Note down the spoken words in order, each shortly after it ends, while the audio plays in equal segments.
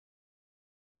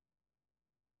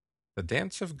The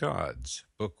Dance of Gods,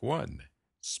 Book 1,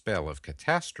 Spell of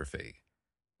Catastrophe,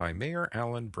 by Mayor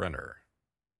Alan Brenner.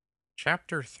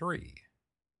 Chapter 3,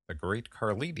 The Great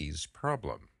Carlides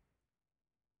Problem.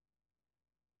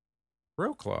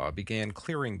 Roclaw began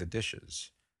clearing the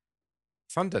dishes.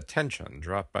 Funda Tension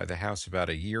dropped by the house about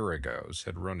a year ago,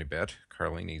 said Ronibet,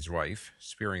 Carlini's wife,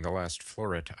 spearing the last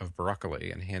floret of broccoli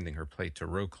and handing her plate to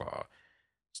Roclaw.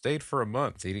 Stayed for a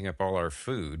month, eating up all our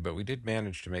food, but we did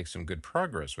manage to make some good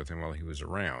progress with him while he was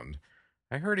around.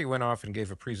 I heard he went off and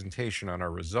gave a presentation on our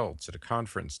results at a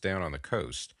conference down on the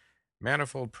coast.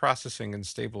 Manifold processing and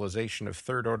stabilization of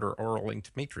third-order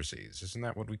oral-linked matrices. Isn't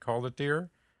that what we called it,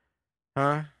 dear?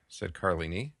 Huh? Said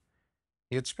Carlini.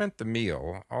 He had spent the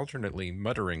meal alternately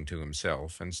muttering to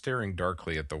himself and staring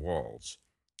darkly at the walls.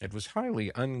 It was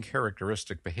highly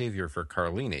uncharacteristic behavior for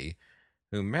Carlini,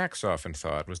 whom Max often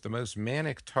thought was the most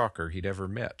manic talker he'd ever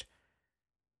met.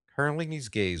 Carlini's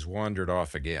gaze wandered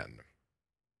off again.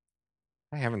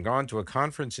 I haven't gone to a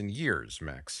conference in years,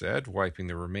 Max said, wiping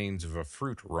the remains of a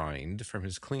fruit rind from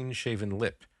his clean-shaven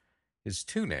lip. His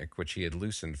tunic, which he had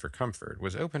loosened for comfort,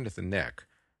 was opened at the neck,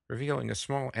 revealing a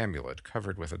small amulet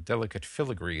covered with a delicate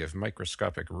filigree of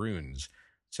microscopic runes,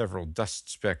 several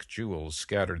dust-speck jewels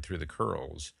scattered through the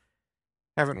curls.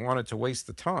 Haven't wanted to waste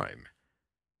the time.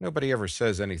 Nobody ever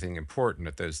says anything important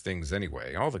at those things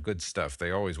anyway. All the good stuff they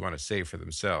always want to save for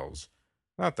themselves.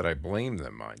 Not that I blame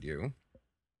them, mind you.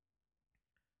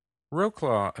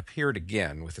 Roclaw appeared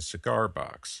again with a cigar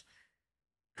box.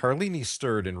 Carlini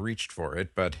stirred and reached for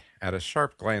it, but, at a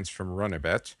sharp glance from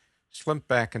Runibet, slumped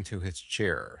back into his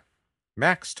chair.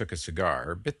 Max took a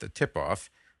cigar, bit the tip off,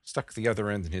 stuck the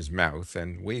other end in his mouth,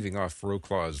 and, waving off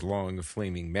Roclaw's long,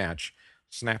 flaming match,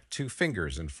 snapped two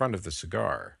fingers in front of the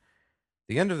cigar.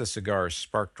 The end of the cigar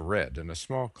sparked red, and a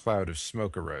small cloud of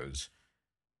smoke arose.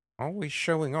 Always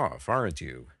showing off, aren't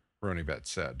you? Ronibet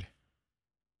said.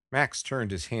 Max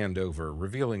turned his hand over,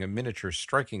 revealing a miniature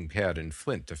striking pad in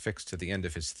flint affixed to the end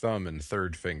of his thumb and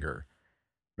third finger.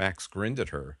 Max grinned at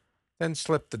her, then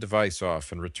slipped the device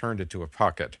off and returned it to a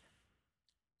pocket.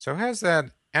 So how's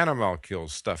that animalcule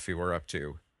stuff you were up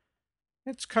to?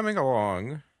 It's coming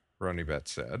along, Ronibet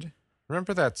said.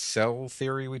 Remember that cell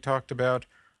theory we talked about?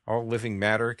 All living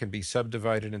matter can be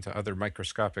subdivided into other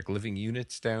microscopic living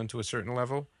units down to a certain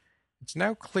level? It's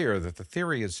now clear that the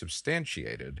theory is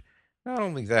substantiated. Not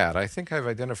only that, I think I've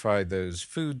identified those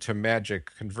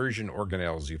food-to-magic conversion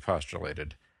organelles you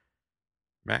postulated.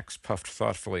 Max puffed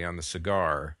thoughtfully on the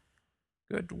cigar.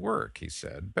 Good work, he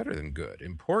said. Better than good.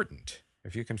 Important.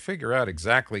 If you can figure out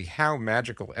exactly how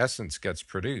magical essence gets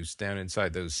produced down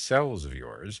inside those cells of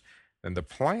yours, then the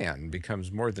plan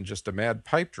becomes more than just a mad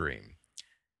pipe dream.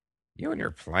 You and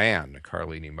your plan,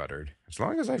 Carlini muttered. As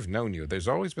long as I've known you, there's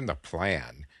always been the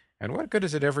plan. And what good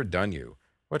has it ever done you?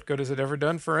 What good has it ever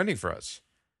done for any of us?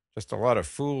 Just a lot of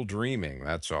fool dreaming,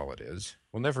 that's all it is.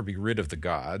 We'll never be rid of the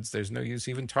gods. There's no use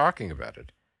even talking about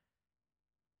it.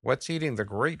 What's eating the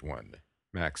Great One?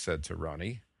 Max said to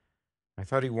Ronnie. I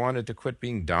thought he wanted to quit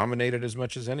being dominated as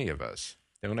much as any of us.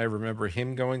 Don't I remember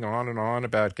him going on and on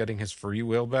about getting his free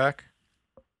will back?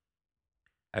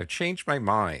 I've changed my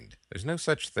mind. There's no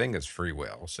such thing as free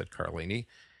will, said Carlini.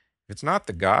 If it's not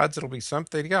the gods, it'll be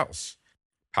something else.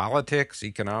 Politics,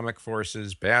 economic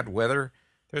forces, bad weather.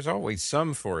 There's always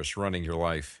some force running your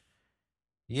life.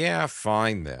 Yeah,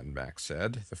 fine then, Max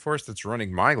said. The force that's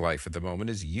running my life at the moment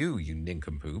is you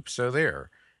nincompoop, so there.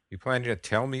 You planning to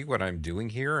tell me what I'm doing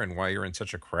here and why you're in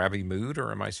such a crabby mood,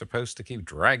 or am I supposed to keep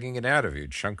dragging it out of you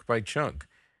chunk by chunk?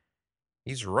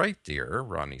 He's right, dear,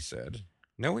 Ronnie said.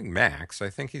 Knowing Max, I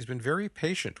think he's been very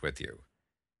patient with you.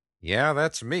 Yeah,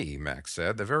 that's me, Max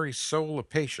said, the very soul of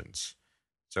patience.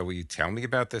 So will you tell me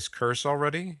about this curse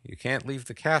already? You can't leave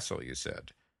the castle, you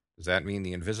said. Does that mean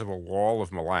the invisible wall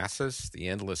of molasses, the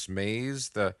endless maze,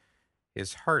 the...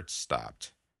 His heart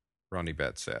stopped,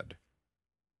 Ronibet said.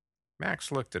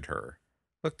 Max looked at her,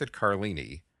 looked at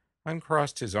Carlini,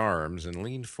 uncrossed his arms and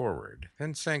leaned forward,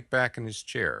 then sank back in his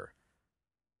chair.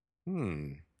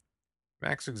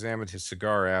 Max examined his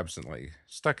cigar absently,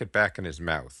 stuck it back in his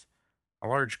mouth. A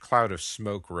large cloud of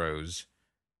smoke rose.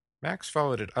 Max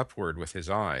followed it upward with his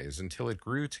eyes until it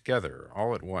grew together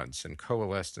all at once and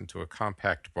coalesced into a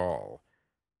compact ball.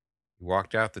 He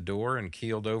walked out the door and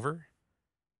keeled over.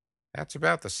 That's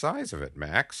about the size of it,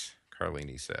 Max,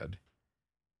 Carlini said.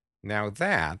 Now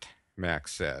that,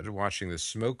 Max said, watching the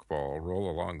smoke ball roll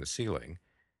along the ceiling,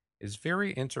 is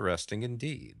very interesting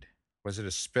indeed. Was it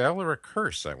a spell or a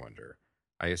curse, I wonder?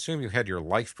 I assume you had your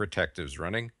life protectives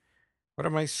running. What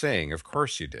am I saying? Of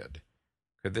course you did.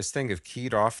 Could this thing have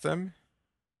keyed off them?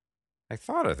 I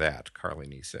thought of that,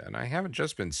 Carlini said. I haven't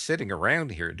just been sitting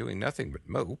around here doing nothing but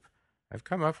mope. I've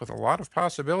come up with a lot of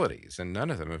possibilities, and none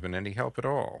of them have been any help at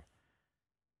all.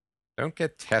 Don't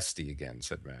get testy again,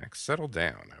 said Max. Settle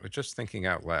down. I was just thinking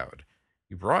out loud.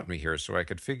 You brought me here so I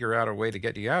could figure out a way to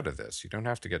get you out of this. You don't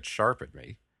have to get sharp at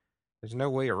me. There's no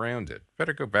way around it.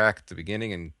 Better go back at the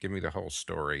beginning and give me the whole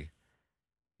story.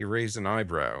 He raised an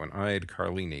eyebrow and eyed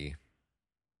Carlini.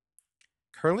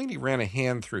 Carlini ran a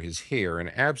hand through his hair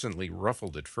and absently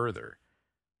ruffled it further.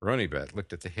 Ronibet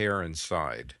looked at the hair and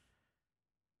sighed.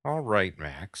 All right,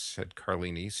 Max, said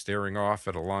Carlini, staring off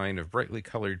at a line of brightly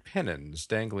colored pennons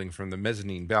dangling from the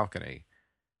mezzanine balcony.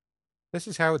 This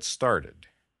is how it started.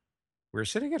 We were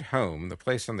sitting at home, the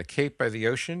place on the Cape by the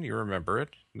ocean, you remember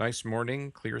it. Nice morning,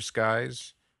 clear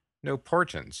skies. No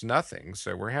portents, nothing,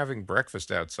 so we're having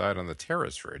breakfast outside on the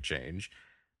terrace for a change,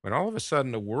 when all of a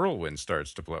sudden a whirlwind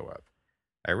starts to blow up.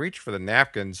 I reach for the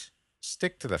napkins.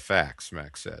 Stick to the facts,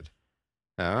 Max said.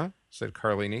 Huh? Said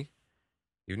Carlini.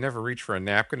 You've never reached for a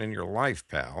napkin in your life,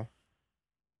 pal.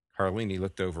 Carlini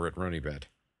looked over at Ronibet.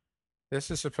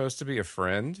 This is supposed to be a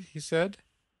friend, he said.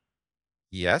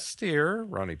 Yes, dear,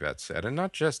 Ronibet said, and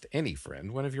not just any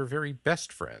friend, one of your very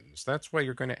best friends. That's why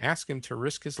you're going to ask him to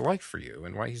risk his life for you,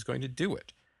 and why he's going to do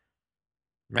it.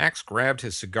 Max grabbed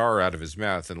his cigar out of his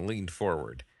mouth and leaned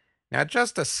forward. Now,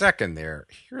 just a second there.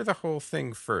 Hear the whole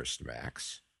thing first,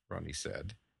 Max, Ronnie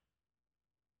said.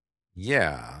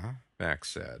 Yeah, Max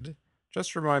said.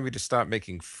 Just remind me to stop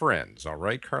making friends, all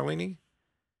right, Carlini?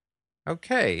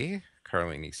 Okay,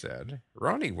 Carlini said.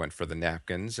 Ronnie went for the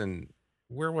napkins, and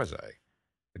where was I?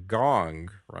 The gong,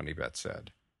 Ronibet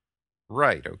said.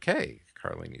 Right, okay,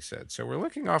 Carlini said. So we're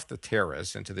looking off the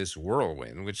terrace into this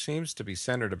whirlwind, which seems to be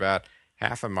centered about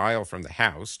half a mile from the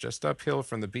house, just uphill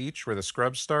from the beach where the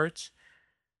scrub starts.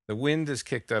 The wind has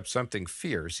kicked up something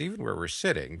fierce, even where we're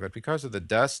sitting, but because of the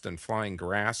dust and flying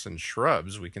grass and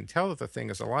shrubs, we can tell that the thing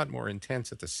is a lot more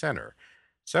intense at the center.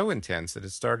 So intense that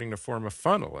it's starting to form a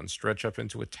funnel and stretch up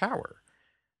into a tower.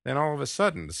 Then all of a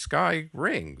sudden, the sky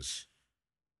rings.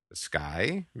 The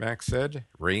sky, Max said,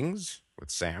 rings with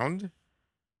sound?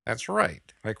 That's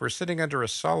right, like we're sitting under a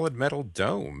solid metal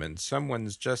dome and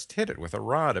someone's just hit it with a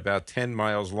rod about 10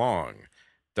 miles long.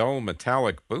 Dull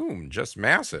metallic boom, just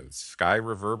massive. Sky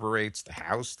reverberates, the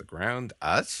house, the ground,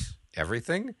 us,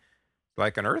 everything.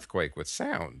 Like an earthquake with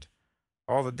sound.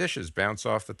 All the dishes bounce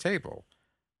off the table.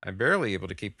 I'm barely able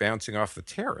to keep bouncing off the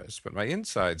terrace, but my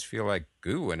insides feel like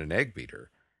goo in an egg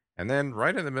beater. And then,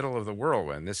 right in the middle of the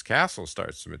whirlwind, this castle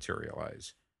starts to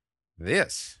materialize.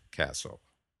 This castle,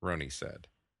 Roni said.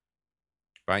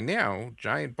 By now,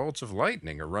 giant bolts of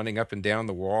lightning are running up and down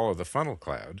the wall of the funnel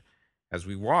cloud. As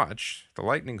we watch, the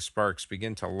lightning sparks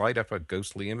begin to light up a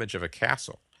ghostly image of a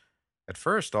castle. At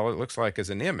first, all it looks like is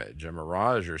an image, a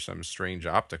mirage or some strange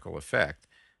optical effect,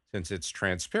 since it's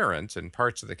transparent and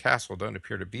parts of the castle don't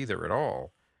appear to be there at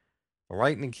all. The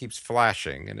lightning keeps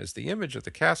flashing, and as the image of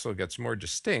the castle gets more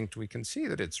distinct, we can see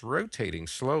that it's rotating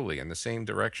slowly in the same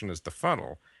direction as the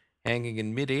funnel, hanging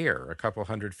in midair a couple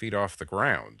 100 feet off the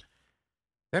ground.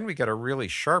 Then we get a really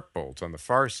sharp bolt on the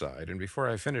far side, and before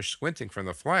I finish squinting from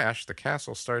the flash, the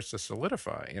castle starts to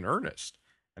solidify in earnest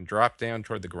and drop down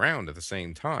toward the ground at the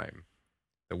same time.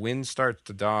 The wind starts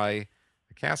to die,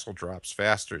 the castle drops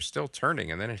faster, still turning,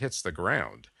 and then it hits the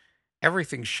ground.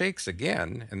 Everything shakes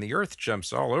again, and the earth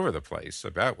jumps all over the place,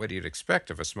 about what you'd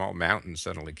expect if a small mountain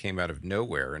suddenly came out of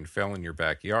nowhere and fell in your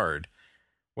backyard.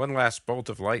 One last bolt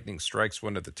of lightning strikes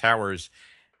one of the towers,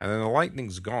 and then the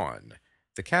lightning's gone.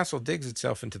 The castle digs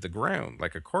itself into the ground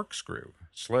like a corkscrew,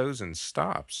 slows and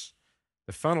stops.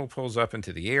 The funnel pulls up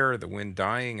into the air, the wind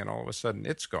dying, and all of a sudden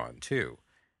it's gone, too.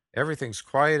 Everything's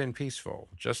quiet and peaceful,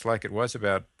 just like it was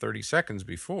about 30 seconds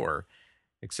before,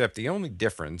 except the only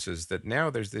difference is that now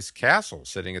there's this castle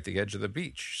sitting at the edge of the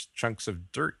beach, chunks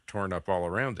of dirt torn up all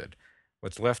around it,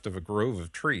 what's left of a grove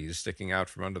of trees sticking out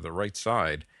from under the right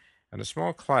side, and a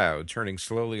small cloud turning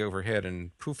slowly overhead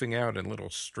and poofing out in little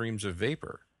streams of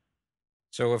vapor.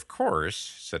 So, of course,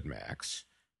 said Max,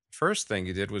 the first thing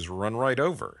you did was run right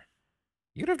over.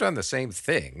 You'd have done the same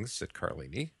thing, said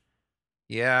Carlini.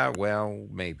 Yeah, well,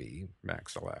 maybe,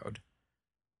 Max allowed.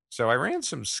 So I ran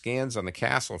some scans on the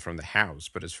castle from the house,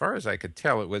 but as far as I could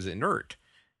tell, it was inert.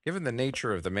 Given the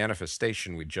nature of the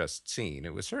manifestation we'd just seen,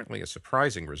 it was certainly a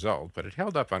surprising result, but it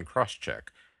held up on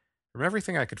cross-check. From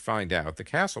everything I could find out, the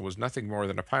castle was nothing more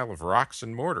than a pile of rocks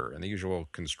and mortar and the usual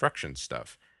construction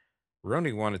stuff.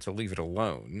 Roni wanted to leave it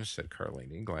alone, said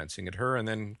Carlini, glancing at her and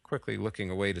then quickly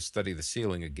looking away to study the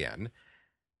ceiling again.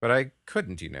 But I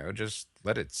couldn't, just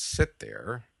let it sit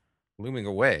there, looming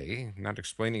away, not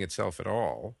explaining itself at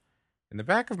all. In the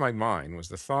back of my mind was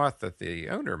the thought that the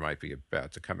owner might be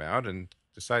about to come out and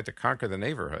decide to conquer the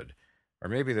neighborhood. Or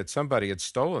maybe that somebody had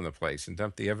stolen the place and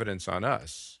dumped the evidence on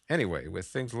us. Anyway, with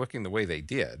things looking the way they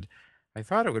did, I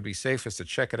thought it would be safest to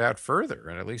check it out further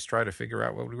and at least try to figure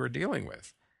out what we were dealing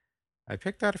with. I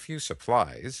picked out a few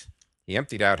supplies. He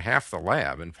emptied out half the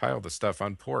lab and piled the stuff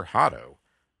on poor Hotto,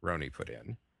 Roni put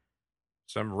in.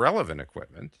 Some relevant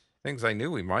equipment, things I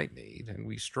knew we might need, and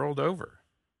we strolled over.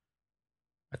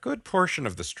 A good portion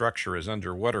of the structure is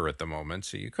underwater at the moment,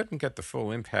 so you couldn't get the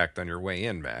full impact on your way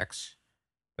in, Max.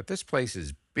 But this place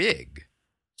is big.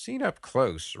 Seen up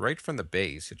close, right from the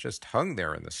base, it just hung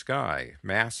there in the sky,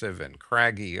 massive and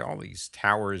craggy, all these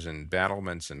towers and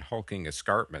battlements and hulking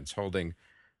escarpments holding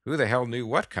who the hell knew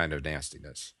what kind of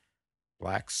nastiness.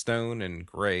 Black stone and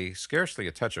gray, scarcely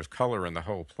a touch of color in the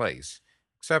whole place,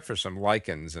 except for some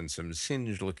lichens and some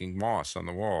singed-looking moss on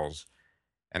the walls.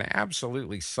 And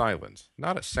absolutely silent,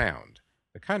 not a sound.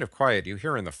 The kind of quiet you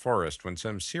hear in the forest when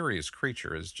some serious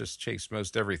creature has just chased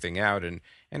most everything out and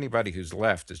anybody who's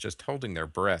left is just holding their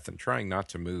breath and trying not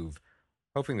to move,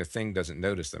 hoping the thing doesn't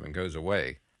notice them and goes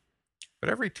away. But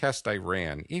every test I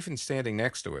ran, even standing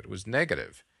next to it, was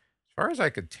negative. As far as I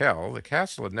could tell, the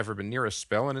castle had never been near a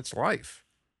spell in its life.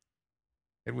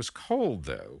 It was cold,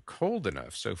 though, cold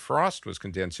enough, so frost was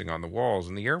condensing on the walls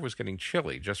and the air was getting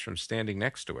chilly just from standing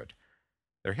next to it.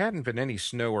 There hadn't been any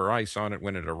snow or ice on it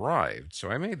when it arrived, so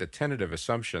I made the tentative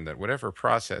assumption that whatever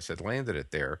process had landed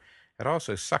it there had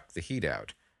also sucked the heat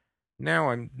out. Now,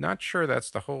 I'm not sure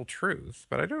that's the whole truth,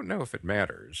 but I don't know if it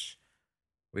matters.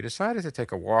 We decided to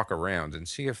take a walk around and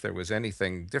see if there was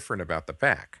anything different about the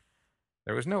back.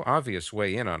 There was no obvious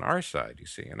way in on our side, you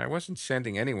see, and I wasn't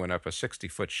sending anyone up a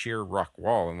 60-foot sheer rock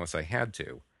wall unless I had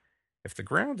to. If the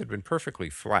ground had been perfectly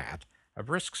flat, a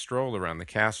brisk stroll around the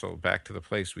castle back to the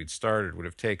place we'd started would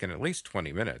have taken at least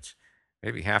 20 minutes,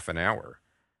 maybe half an hour.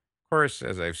 Of course,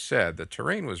 as I've said, the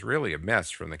terrain was really a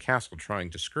mess from the castle trying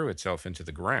to screw itself into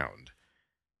the ground.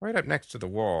 Right up next to the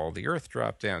wall, the earth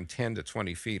dropped down 10 to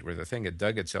 20 feet where the thing had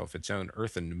dug itself its own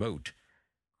earthen moat.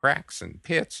 Cracks and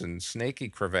pits and snaky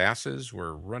crevasses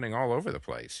were running all over the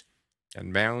place,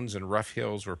 and mounds and rough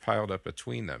hills were piled up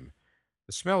between them.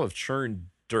 The smell of churned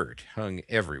dirt hung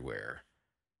everywhere.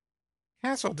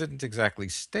 Castle didn't exactly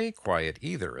stay quiet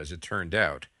either, as it turned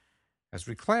out. As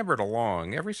we clambered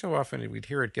along, every so often we'd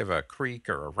hear it give a creak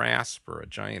or a rasp or a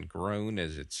giant groan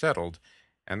as it settled,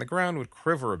 and the ground would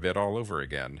quiver a bit all over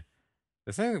again.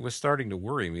 The thing that was starting to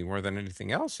worry me more than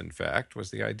anything else, in fact, was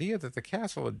the idea that the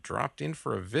castle had dropped in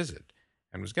for a visit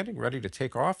and was getting ready to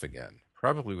take off again,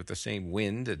 probably with the same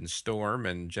wind and storm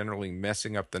and generally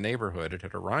messing up the neighborhood it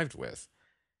had arrived with.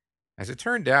 As it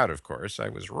turned out, of course, I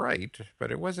was right,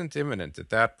 but it wasn't imminent at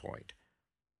that point.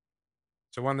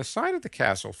 So on the side of the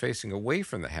castle facing away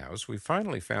from the house, we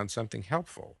finally found something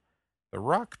helpful. The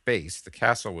rock base the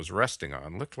castle was resting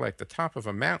on looked like the top of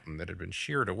a mountain that had been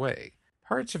sheared away.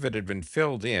 Parts of it had been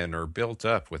filled in or built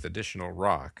up with additional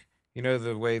rock. You know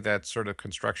the way that sort of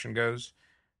construction goes?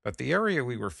 But the area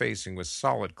we were facing was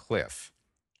solid cliff.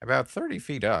 About 30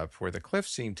 feet up, where the cliff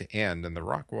seemed to end and the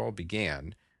rock wall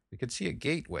began, we could see a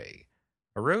gateway.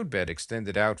 A roadbed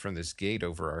extended out from this gate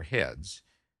over our heads.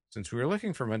 Since we were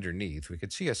looking from underneath, we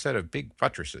could see a set of big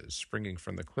buttresses springing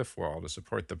from the cliff wall to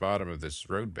support the bottom of this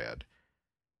roadbed.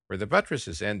 Where the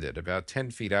buttresses ended, about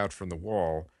 10 feet out from the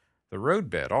wall, the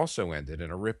roadbed also ended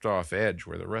in a ripped-off edge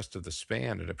where the rest of the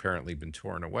span had apparently been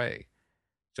torn away.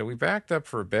 So we backed up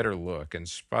for a better look and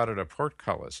spotted a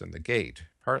portcullis in the gate,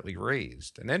 partly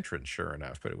raised, an entrance sure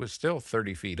enough, but it was still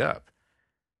 30 feet up.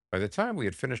 By the time we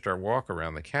had finished our walk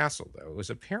around the castle, though, it was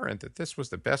apparent that this was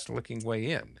the best-looking way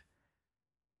in.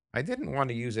 I didn't want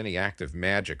to use any active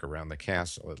magic around the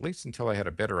castle, at least until I had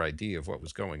a better idea of what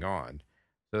was going on,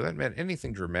 so that meant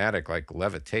anything dramatic like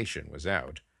levitation was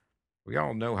out. We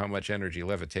all know how much energy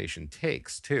levitation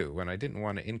takes, too, and I didn't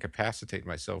want to incapacitate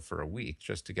myself for a week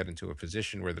just to get into a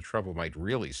position where the trouble might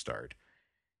really start.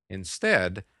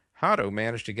 Instead, Hotto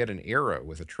managed to get an arrow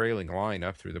with a trailing line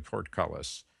up through the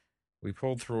portcullis. We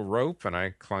pulled through a rope, and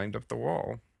I climbed up the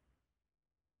wall.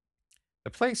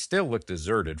 The place still looked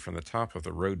deserted from the top of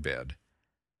the roadbed.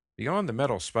 Beyond the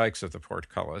metal spikes of the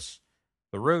portcullis,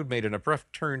 the road made an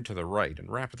abrupt turn to the right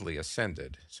and rapidly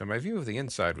ascended, so my view of the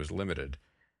inside was limited.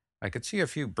 I could see a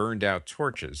few burned-out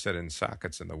torches set in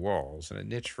sockets in the walls and a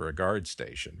niche for a guard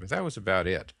station, but that was about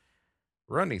it.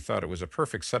 Runny thought it was a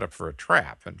perfect setup for a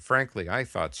trap, and frankly, I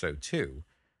thought so too.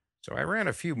 So I ran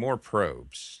a few more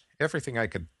probes. Everything I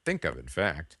could think of, in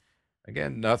fact.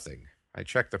 Again, nothing. I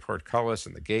checked the portcullis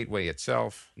and the gateway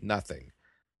itself. Nothing.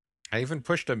 I even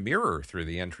pushed a mirror through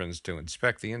the entrance to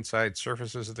inspect the inside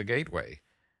surfaces of the gateway.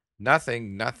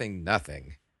 Nothing, nothing,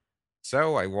 nothing.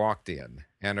 So I walked in,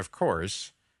 and of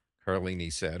course,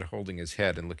 Carlini said, holding his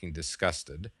head and looking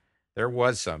disgusted. There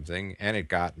was something, and it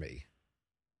got me.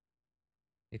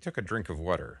 He took a drink of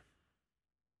water.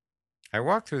 I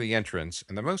walked through the entrance,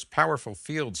 and the most powerful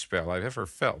field spell I've ever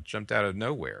felt jumped out of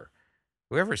nowhere.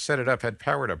 Whoever set it up had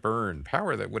power to burn,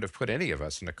 power that would have put any of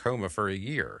us in a coma for a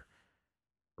year.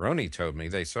 Roni told me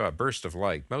they saw a burst of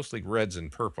light, mostly reds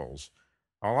and purples.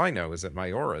 All I know is that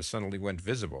my aura suddenly went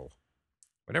visible.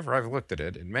 Whenever I've looked at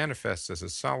it, it manifests as a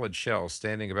solid shell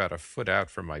standing about a foot out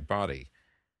from my body.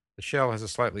 The shell has a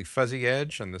slightly fuzzy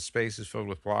edge, and the space is filled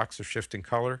with blocks of shifting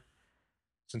color.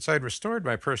 Since I'd restored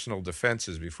my personal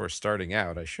defenses before starting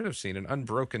out, I should have seen an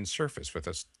unbroken surface with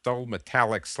a dull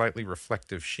metallic, slightly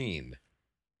reflective sheen.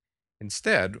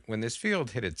 Instead, when this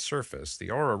field hit its surface,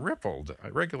 the aura rippled.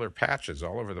 Irregular patches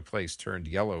all over the place turned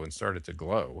yellow and started to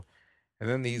glow. And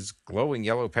then these glowing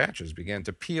yellow patches began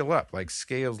to peel up like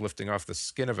scales lifting off the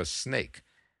skin of a snake.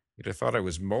 You'd have thought I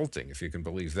was molting, if you can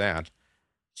believe that.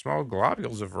 Small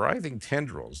globules of writhing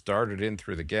tendrils darted in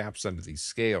through the gaps under these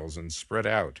scales and spread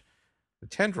out. The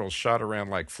tendrils shot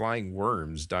around like flying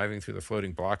worms, diving through the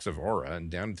floating blocks of aura and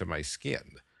down into my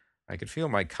skin. I could feel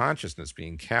my consciousness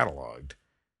being cataloged.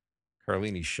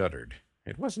 Carlini shuddered.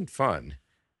 It wasn't fun.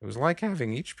 It was like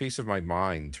having each piece of my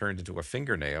mind turned into a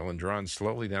fingernail and drawn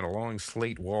slowly down a long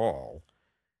slate wall.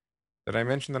 Did I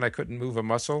mention that I couldn't move a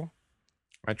muscle?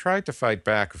 I tried to fight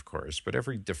back, of course, but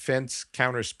every defense,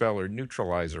 counterspell, or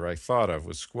neutralizer I thought of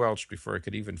was squelched before it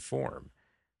could even form.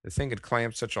 The thing had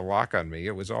clamped such a lock on me,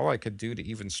 it was all I could do to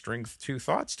even string two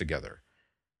thoughts together.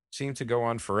 It seemed to go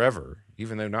on forever,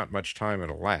 even though not much time had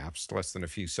elapsed, less than a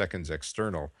few seconds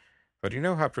external. But you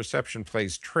know how perception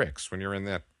plays tricks when you're in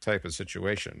that type of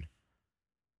situation.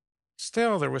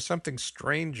 Still, there was something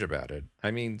strange about it. I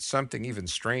mean, something even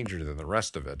stranger than the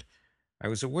rest of it. I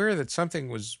was aware that something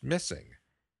was missing.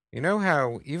 You know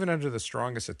how, even under the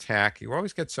strongest attack, you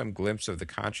always get some glimpse of the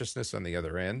consciousness on the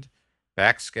other end?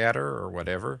 Backscatter or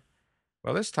whatever?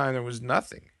 Well, this time there was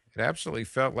nothing. It absolutely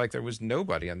felt like there was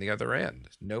nobody on the other end.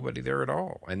 Nobody there at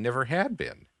all, and never had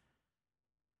been.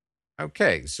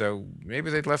 Okay, so maybe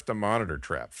they'd left a monitor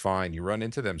trap. Fine, you run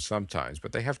into them sometimes,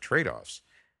 but they have trade-offs.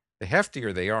 The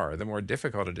heftier they are, the more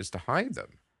difficult it is to hide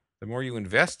them. The more you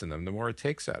invest in them, the more it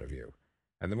takes out of you.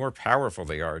 And the more powerful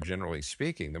they are, generally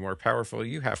speaking, the more powerful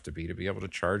you have to be able to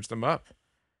charge them up.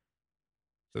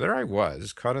 So there I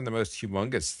was, caught in the most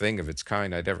humongous thing of its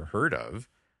kind I'd ever heard of,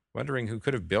 wondering who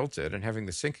could have built it and having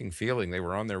the sinking feeling they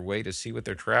were on their way to see what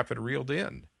their trap had reeled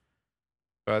in.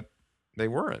 But they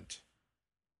weren't.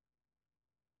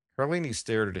 Carlini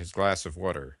stared at his glass of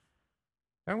water.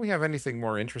 Don't we have anything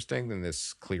more interesting than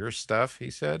this clear stuff? He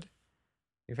said.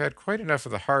 You've had quite enough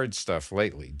of the hard stuff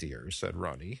lately, dear, said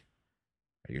Roni.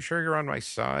 Are you sure you're on my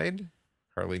side?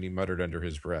 Carlini muttered under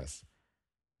his breath.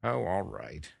 Oh, all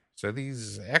right. So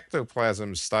these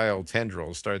ectoplasm-style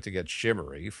tendrils started to get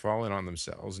shimmery, fall in on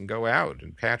themselves, and go out,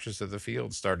 and patches of the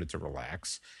field started to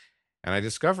relax. And I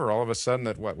discover all of a sudden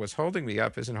that what was holding me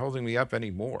up isn't holding me up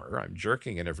anymore. I'm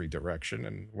jerking in every direction,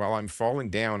 and while I'm falling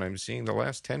down, I'm seeing the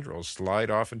last tendrils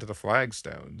slide off into the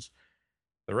flagstones.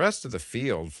 The rest of the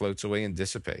field floats away and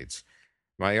dissipates.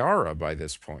 My aura, by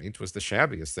this point, was the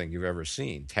shabbiest thing you've ever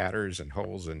seen, tatters and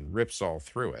holes and rips all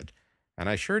through it, and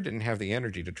I sure didn't have the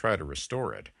energy to try to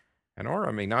restore it. An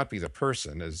aura may not be the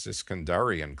person, as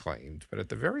Iskandarian claimed, but at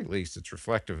the very least it's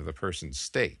reflective of the person's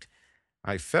state.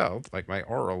 I felt like my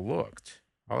aura looked.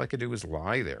 All I could do was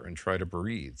lie there and try to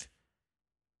breathe.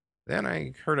 Then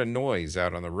I heard a noise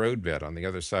out on the roadbed on the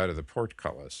other side of the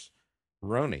portcullis.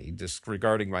 Roni,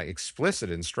 disregarding my explicit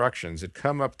instructions, had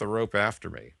come up the rope after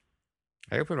me.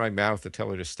 I opened my mouth to tell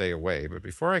her to stay away, but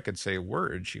before I could say a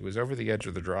word, she was over the edge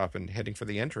of the drop and heading for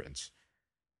the entrance.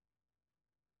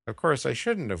 Of course, I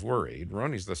shouldn't have worried.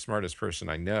 Roni's the smartest person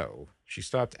I know. She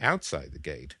stopped outside the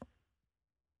gate.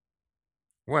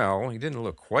 Well, he didn't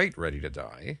look quite ready to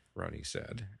die, Roni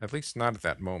said, at least not at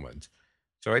that moment,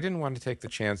 so I didn't want to take the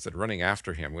chance that running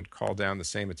after him would call down the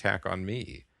same attack on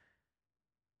me.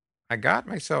 I got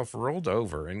myself rolled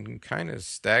over and kind of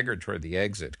staggered toward the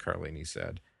exit, Carlini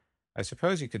said. I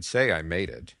suppose you could say I made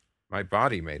it. My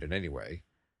body made it anyway.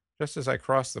 Just as I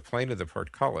crossed the plane of the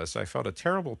portcullis, I felt a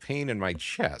terrible pain in my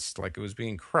chest, like it was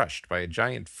being crushed by a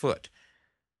giant foot.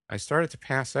 I started to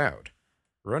pass out.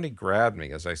 Roni grabbed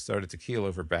me as I started to keel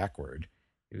over backward.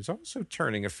 He was also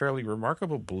turning a fairly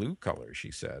remarkable blue color,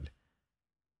 she said.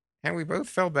 And we both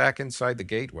fell back inside the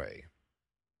gateway.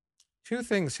 Two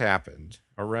things happened,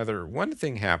 or rather, one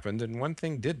thing happened and one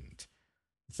thing didn't.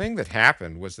 The thing that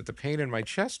happened was that the pain in my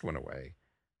chest went away.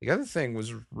 The other thing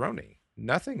was Roni.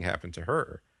 Nothing happened to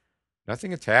her.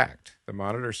 Nothing attacked. The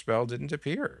monitor spell didn't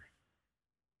appear.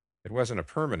 It wasn't a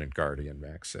permanent guardian,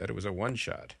 Max said. It was a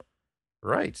one-shot.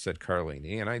 Right, said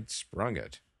Carlini, and I'd sprung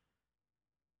it.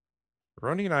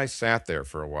 Roni and I sat there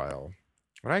for a while.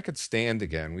 When I could stand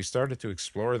again, we started to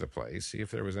explore the place, see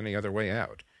if there was any other way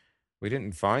out. We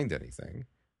didn't find anything.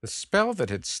 The spell that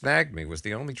had snagged me was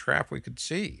the only trap we could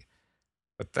see.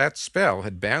 But that spell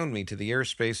had bound me to the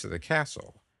airspace of the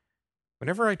castle.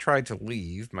 Whenever I tried to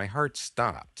leave, my heart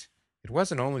stopped. It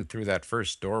wasn't only through that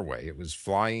first doorway. It was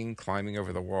flying, climbing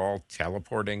over the wall,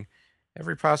 teleporting,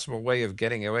 every possible way of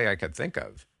getting away I could think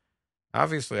of.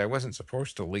 Obviously, I wasn't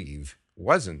supposed to leave.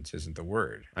 Wasn't isn't the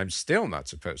word. I'm still not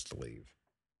supposed to leave.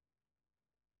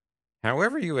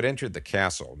 However you had entered the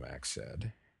castle, Max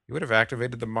said, you would have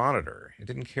activated the monitor. It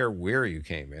didn't care where you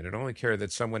came in. It only cared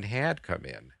that someone had come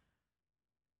in.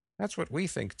 That's what we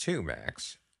think too,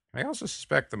 Max. I also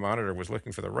suspect the monitor was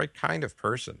looking for the right kind of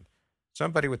person,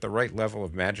 somebody with the right level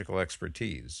of magical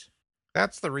expertise.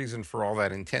 That's the reason for all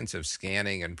that intensive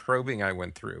scanning and probing I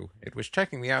went through. It was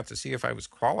checking me out to see if I was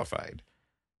qualified.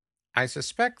 I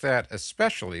suspect that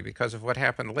especially because of what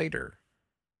happened later.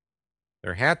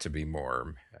 There had to be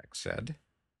more, Max said.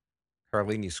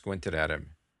 Carlini squinted at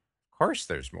him. Of course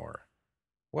there's more.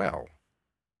 Well,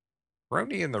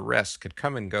 Roni and the rest could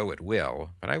come and go at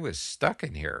will, but I was stuck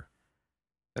in here.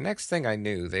 The next thing I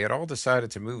knew, they had all decided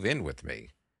to move in with me.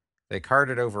 They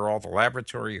carted over all the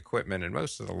laboratory equipment and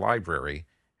most of the library,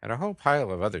 and a whole pile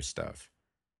of other stuff.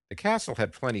 The castle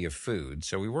had plenty of food,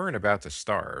 so we weren't about to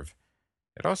starve.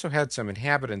 It also had some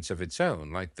inhabitants of its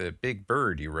own, like the big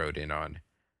bird you rode in on.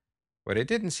 What it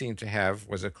didn't seem to have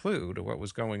was a clue to what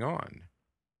was going on.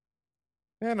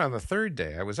 Then on the third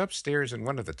day, I was upstairs in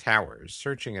one of the towers,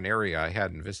 searching an area I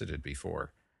hadn't visited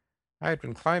before. I had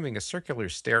been climbing a circular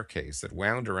staircase that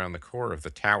wound around the core of the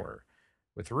tower,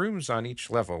 with rooms on each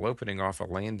level opening off a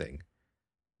landing.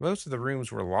 Most of the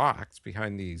rooms were locked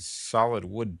behind these solid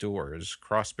wood doors,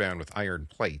 crossbound with iron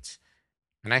plates,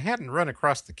 and I hadn't run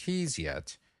across the keys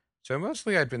yet, so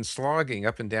mostly I'd been slogging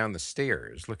up and down the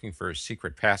stairs, looking for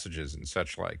secret passages and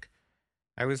such like.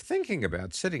 I was thinking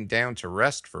about sitting down to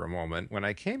rest for a moment when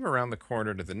I came around the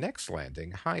corner to the next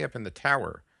landing, high up in the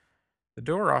tower. The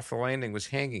door off the landing was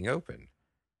hanging open.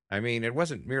 I mean, it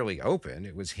wasn't merely open,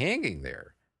 it was hanging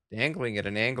there, dangling at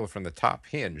an angle from the top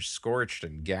hinge, scorched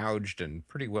and gouged and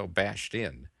pretty well bashed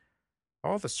in.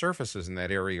 All the surfaces in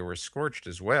that area were scorched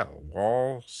as well.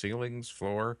 Wall, ceilings,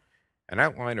 floor. An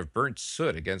outline of burnt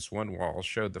soot against one wall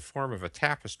showed the form of a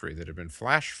tapestry that had been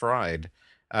flash fried.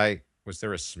 Was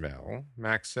there a smell?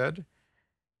 Max said.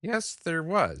 Yes, there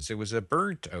was. It was a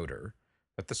burnt odor.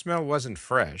 But the smell wasn't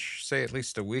fresh, say at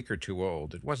least a week or two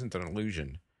old. It wasn't an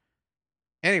illusion.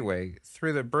 Anyway,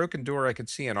 through the broken door I could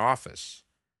see an office.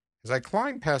 As I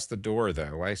climbed past the door,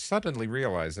 though, I suddenly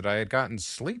realized that I had gotten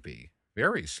sleepy.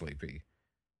 Very sleepy.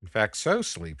 In fact, so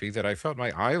sleepy that I felt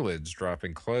my eyelids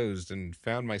dropping closed and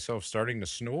found myself starting to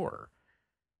snore.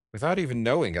 Without even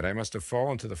knowing it, I must have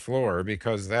fallen to the floor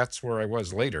because that's where I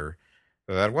was later,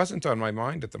 but that wasn't on my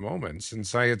mind at the moment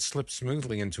since I had slipped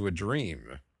smoothly into a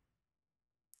dream.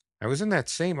 I was in that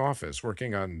same office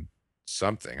working on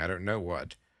something, I don't know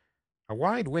what. A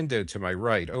wide window to my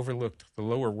right overlooked the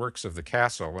lower works of the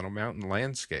castle and a mountain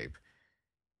landscape.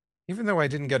 Even though I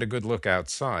didn't get a good look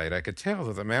outside, I could tell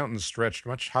that the mountains stretched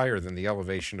much higher than the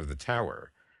elevation of the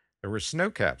tower. There were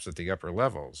snowcaps at the upper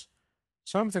levels.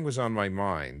 Something was on my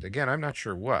mind, again I'm not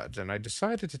sure what, and I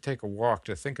decided to take a walk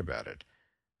to think about it.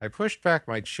 I pushed back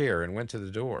my chair and went to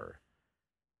the door.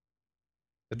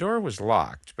 The door was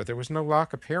locked, but there was no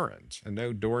lock apparent, and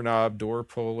no doorknob, door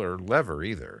pull, or lever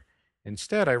either.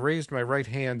 Instead, I raised my right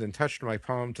hand and touched my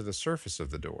palm to the surface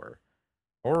of the door.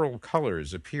 Aural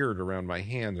colors appeared around my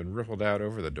hand and rippled out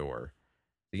over the door.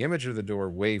 The image of the door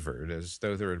wavered, as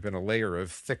though there had been a layer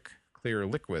of thick, clear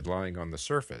liquid lying on the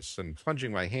surface, and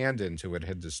plunging my hand into it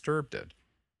had disturbed it.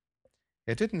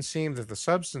 It didn't seem that the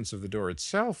substance of the door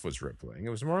itself was rippling. It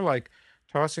was more like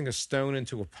tossing a stone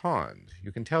into a pond.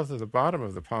 You can tell that the bottom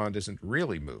of the pond isn't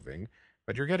really moving,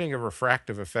 but you're getting a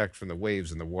refractive effect from the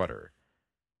waves in the water.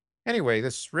 Anyway,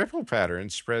 this ripple pattern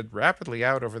spread rapidly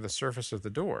out over the surface of the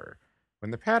door.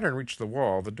 When the pattern reached the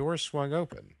wall, the door swung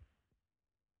open.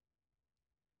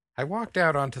 I walked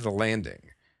out onto the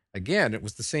landing. Again, it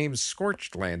was the same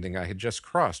scorched landing I had just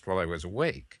crossed while I was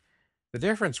awake. The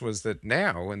difference was that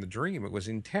now, in the dream, it was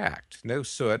intact. No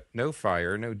soot, no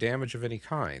fire, no damage of any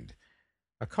kind.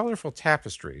 A colorful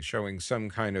tapestry showing some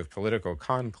kind of political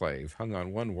conclave hung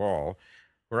on one wall,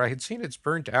 where I had seen its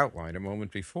burnt outline a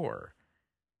moment before.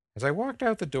 As I walked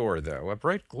out the door, though, a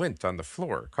bright glint on the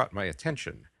floor caught my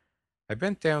attention. I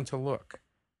bent down to look.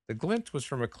 The glint was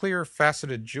from a clear,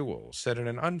 faceted jewel set in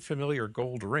an unfamiliar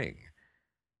gold ring.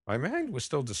 My mind was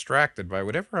still distracted by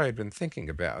whatever I had been thinking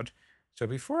about, so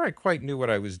before I quite knew what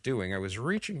I was doing, I was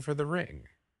reaching for the ring.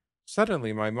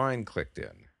 Suddenly, my mind clicked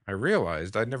in. I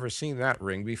realized I'd never seen that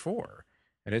ring before,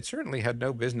 and it certainly had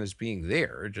no business being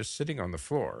there, just sitting on the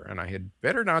floor, and I had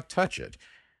better not touch it.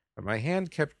 But my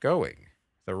hand kept going.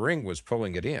 The ring was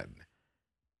pulling it in.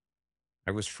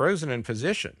 I was frozen in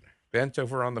position, bent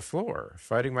over on the floor,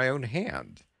 fighting my own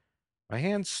hand. My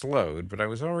hand slowed, but I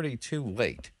was already too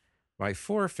late. My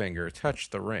forefinger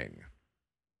touched the ring.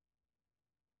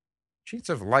 Sheets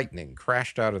of lightning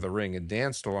crashed out of the ring and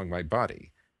danced along my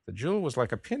body. The jewel was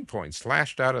like a pinpoint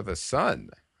slashed out of the sun.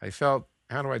 I felt,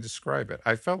 how do I describe it?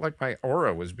 I felt like my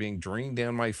aura was being drained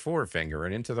down my forefinger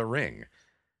and into the ring.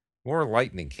 More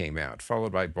lightning came out,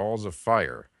 followed by balls of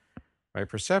fire. My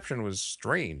perception was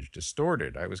strange,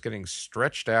 distorted. I was getting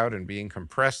stretched out and being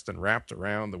compressed and wrapped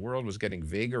around. The world was getting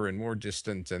vaguer and more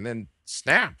distant, and then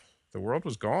snap! The world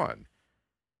was gone.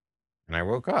 And I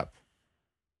woke up.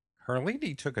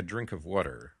 Carlini took a drink of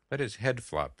water, let his head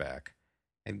flop back,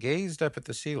 and gazed up at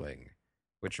the ceiling,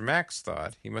 which Max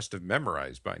thought he must have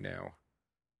memorized by now.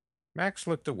 Max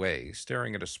looked away,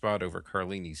 staring at a spot over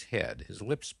Carlini's head, his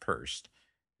lips pursed,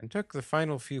 and took the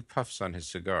final few puffs on his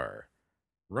cigar.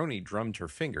 Roni drummed her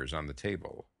fingers on the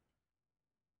table.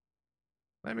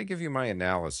 "Let me give you my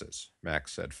analysis,"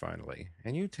 Max said finally,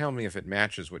 "and you tell me if it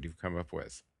matches what you've come up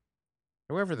with.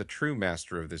 Whoever the true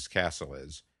master of this castle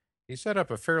is, he set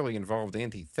up a fairly involved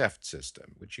anti-theft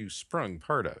system, which you sprung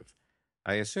part of.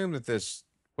 I assume that this,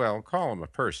 well, call him a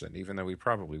person, even though he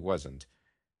probably wasn't.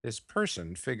 This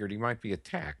person figured he might be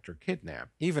attacked or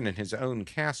kidnapped, even in his own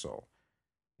castle.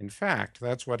 In fact,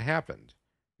 that's what happened.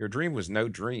 Your dream was no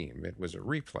dream, it was a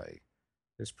replay.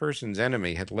 This person's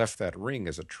enemy had left that ring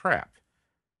as a trap.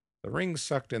 The ring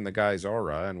sucked in the guy's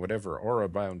aura and whatever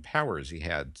aura-bound powers he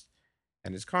had,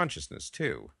 and his consciousness,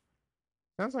 too.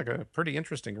 Sounds like a pretty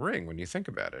interesting ring when you think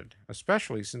about it,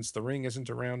 especially since the ring isn't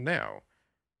around now.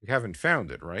 You haven't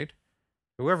found it, right?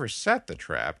 Whoever set the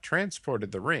trap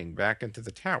transported the ring back into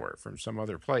the tower from some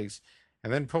other place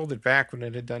and then pulled it back when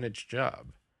it had done its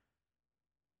job.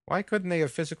 Why couldn't they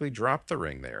have physically dropped the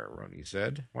ring there, Roni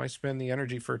said. Why spend the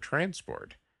energy for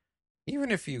transport?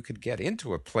 Even if you could get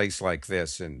into a place like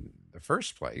this in the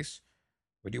first place,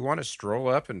 would you want to stroll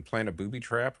up and plant a booby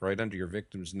trap right under your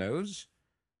victim's nose?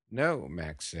 No,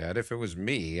 Max said. If it was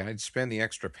me, I'd spend the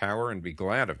extra power and be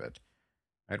glad of it.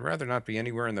 I'd rather not be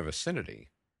anywhere in the vicinity.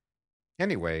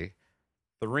 Anyway,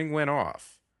 the ring went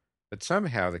off, but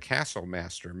somehow the castle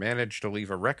master managed to leave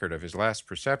a record of his last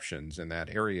perceptions in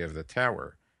that area of the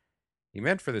tower. He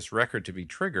meant for this record to be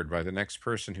triggered by the next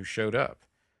person who showed up.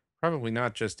 Probably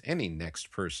not just any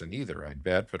next person either, I'd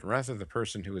bet, but rather the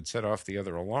person who had set off the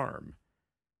other alarm.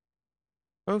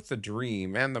 Both the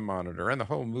dream and the monitor and the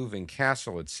whole moving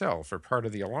castle itself are part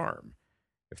of the alarm.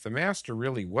 If the master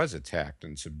really was attacked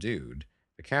and subdued,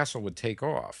 the castle would take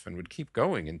off and would keep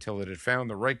going until it had found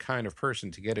the right kind of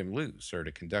person to get him loose or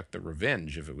to conduct the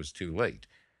revenge if it was too late.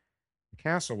 The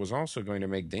castle was also going to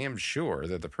make damn sure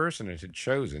that the person it had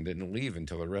chosen didn't leave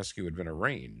until the rescue had been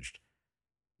arranged.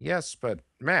 Yes, but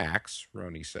Max,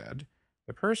 Roni said,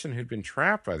 the person who'd been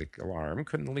trapped by the alarm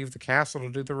couldn't leave the castle to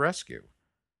do the rescue.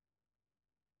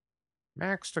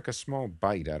 Max took a small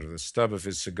bite out of the stub of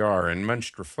his cigar and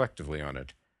munched reflectively on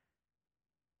it.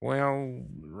 Well,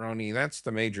 Roni, that's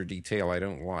the major detail I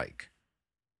don't like.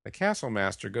 The castle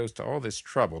master goes to all this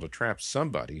trouble to trap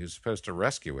somebody who's supposed to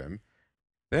rescue him,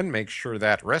 then make sure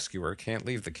that rescuer can't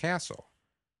leave the castle.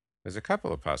 There's a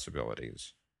couple of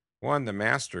possibilities. One, the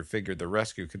master figured the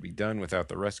rescue could be done without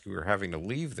the rescuer having to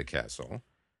leave the castle.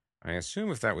 I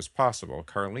assume if that was possible,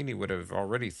 Carlini would have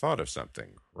already thought of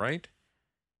something, right?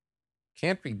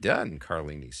 Can't be done,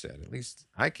 Carlini said. At least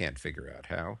I can't figure out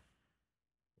how.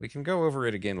 We can go over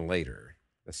it again later.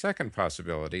 The second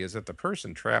possibility is that the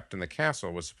person trapped in the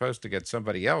castle was supposed to get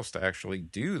somebody else to actually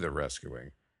do the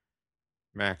rescuing.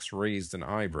 Max raised an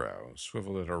eyebrow,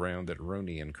 swiveled it around at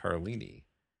Roni and Carlini.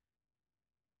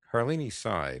 Carlini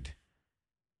sighed.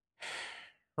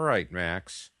 Right,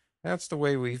 Max. That's the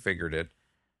way we figured it.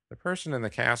 The person in the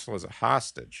castle is a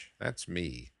hostage. That's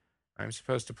me. I'm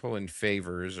supposed to pull in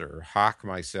favors or hawk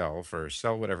myself or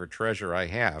sell whatever treasure I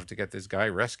have to get this guy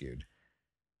rescued.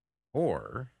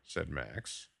 Or, said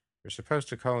Max, you're supposed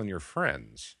to call in your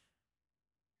friends.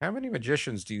 How many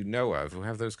magicians do you know of who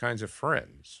have those kinds of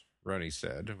friends? Roni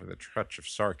said, with a touch of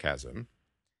sarcasm.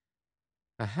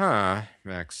 Aha,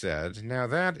 Max said. Now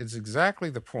that is exactly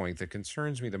the point that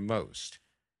concerns me the most.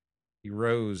 He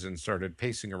rose and started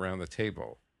pacing around the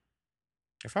table.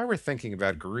 If I were thinking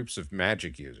about groups of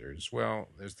magic users, well,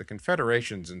 there's the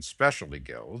confederations and specialty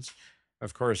guilds.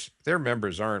 Of course, their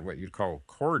members aren't what you'd call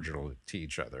cordial to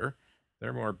each other.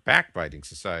 They're more backbiting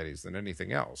societies than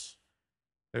anything else.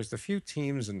 There's the few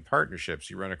teams and partnerships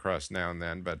you run across now and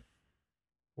then, but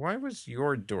why was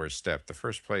your doorstep the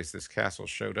first place this castle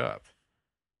showed up?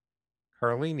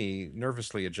 Carlini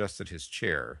nervously adjusted his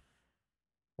chair.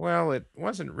 Well, it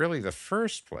wasn't really the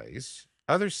first place.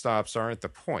 Other stops aren't the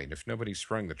point if nobody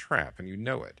sprung the trap, and you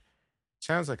know it. It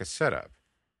sounds like a setup.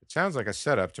 It sounds like a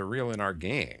setup to reel in our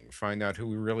gang, find out who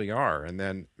we really are, and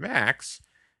then, Max,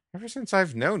 ever since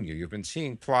I've known you, you've been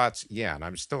seeing plots. Yeah, and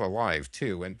I'm still alive,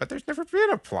 too, but there's never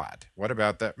been a plot. What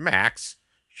about the... Max,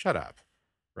 shut up,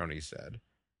 Roni said.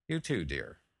 You too,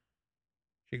 dear.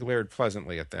 She glared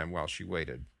pleasantly at them while she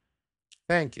waited.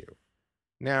 Thank you.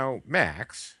 Now,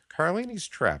 Max, Carlini's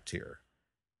trapped here.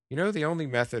 You know the only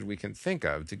method we can think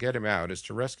of to get him out is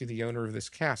to rescue the owner of this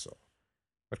castle.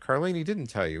 What Carlini didn't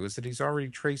tell you is that he's already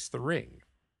traced the ring.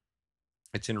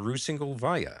 It's in Rusingal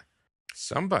Via.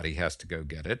 Somebody has to go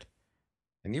get it,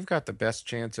 and you've got the best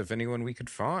chance of anyone we could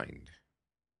find.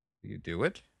 Will you do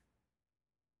it?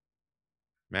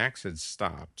 Max had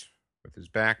stopped, with his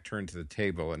back turned to the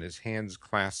table and his hands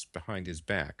clasped behind his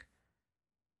back.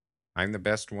 I'm the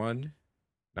best one?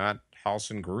 Not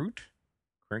Halsin Groot?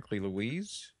 Crinkly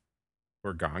Louise?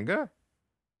 Or Ganga?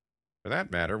 For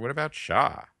that matter, what about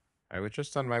Shah? I was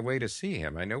just on my way to see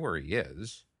him. I know where he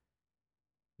is.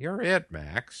 You're it,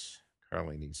 Max,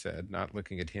 Carlini said, not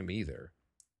looking at him either.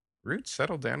 Groot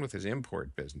settled down with his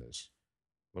import business.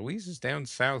 Louise is down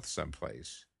south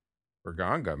someplace.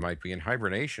 Ganga might be in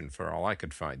hibernation for all I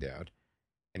could find out.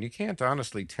 And you can't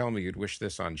honestly tell me you'd wish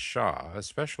this on Shah,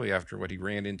 especially after what he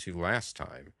ran into last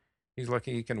time. He's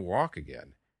lucky he can walk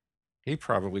again. He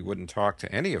probably wouldn't talk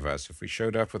to any of us if we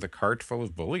showed up with a cart full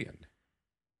of bullion.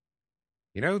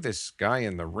 You know, this guy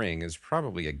in the ring is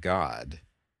probably a god.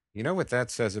 You know what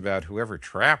that says about whoever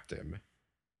trapped him?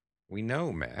 We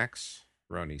know, Max,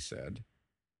 Roni said.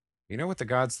 You know what the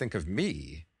gods think of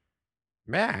me?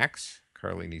 Max,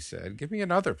 Carlini said, give me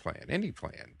another plan, any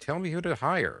plan. Tell me who to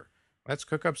hire. Let's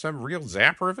cook up some real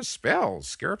zapper of a spell.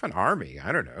 Scare up an army.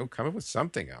 I don't know. Come up with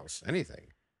something else. Anything.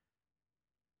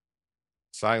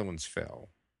 Silence fell.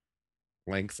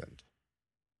 Lengthened.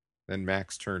 Then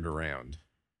Max turned around.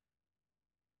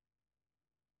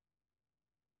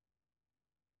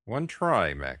 One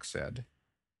try, Max said.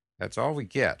 That's all we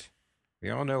get. We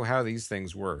all know how these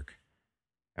things work.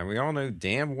 And we all know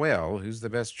damn well who's the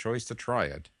best choice to try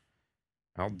it.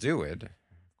 I'll do it.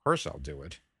 Of course I'll do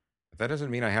it. But that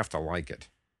doesn't mean I have to like it.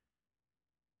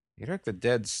 He took the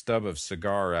dead stub of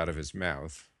cigar out of his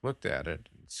mouth, looked at it,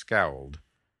 and scowled.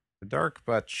 The dark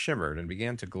butt shimmered and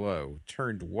began to glow,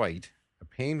 turned white, a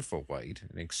painful white,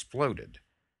 and exploded.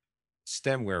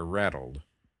 Stemware rattled.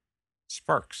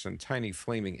 Sparks and tiny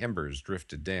flaming embers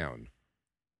drifted down.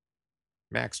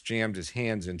 Max jammed his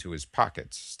hands into his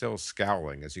pockets, still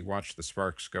scowling as he watched the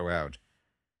sparks go out.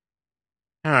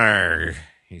 Arrgh,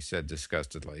 he said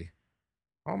disgustedly.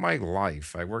 All my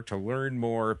life, I worked to learn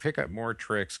more, pick up more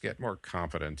tricks, get more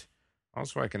competent.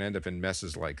 Also, I can end up in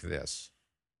messes like this.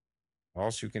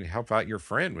 Also, you can help out your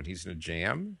friend when he's in a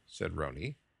jam, said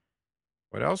Roni.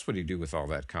 What else would he do with all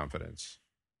that competence?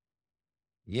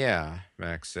 Yeah,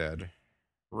 Max said.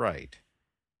 Right.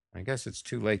 I guess it's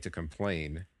too late to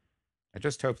complain. I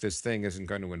just hope this thing isn't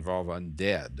going to involve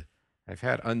undead. I've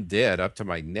had undead up to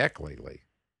my neck lately.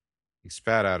 He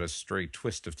spat out a stray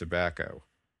twist of tobacco.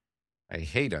 I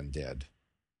hate undead.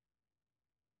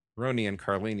 Roni and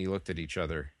Carlini looked at each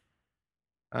other.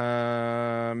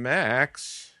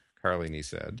 Max, Carlini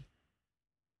said.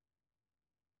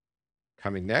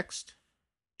 Coming next,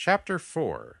 Chapter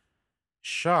 4,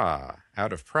 Shah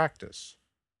Out of Practice.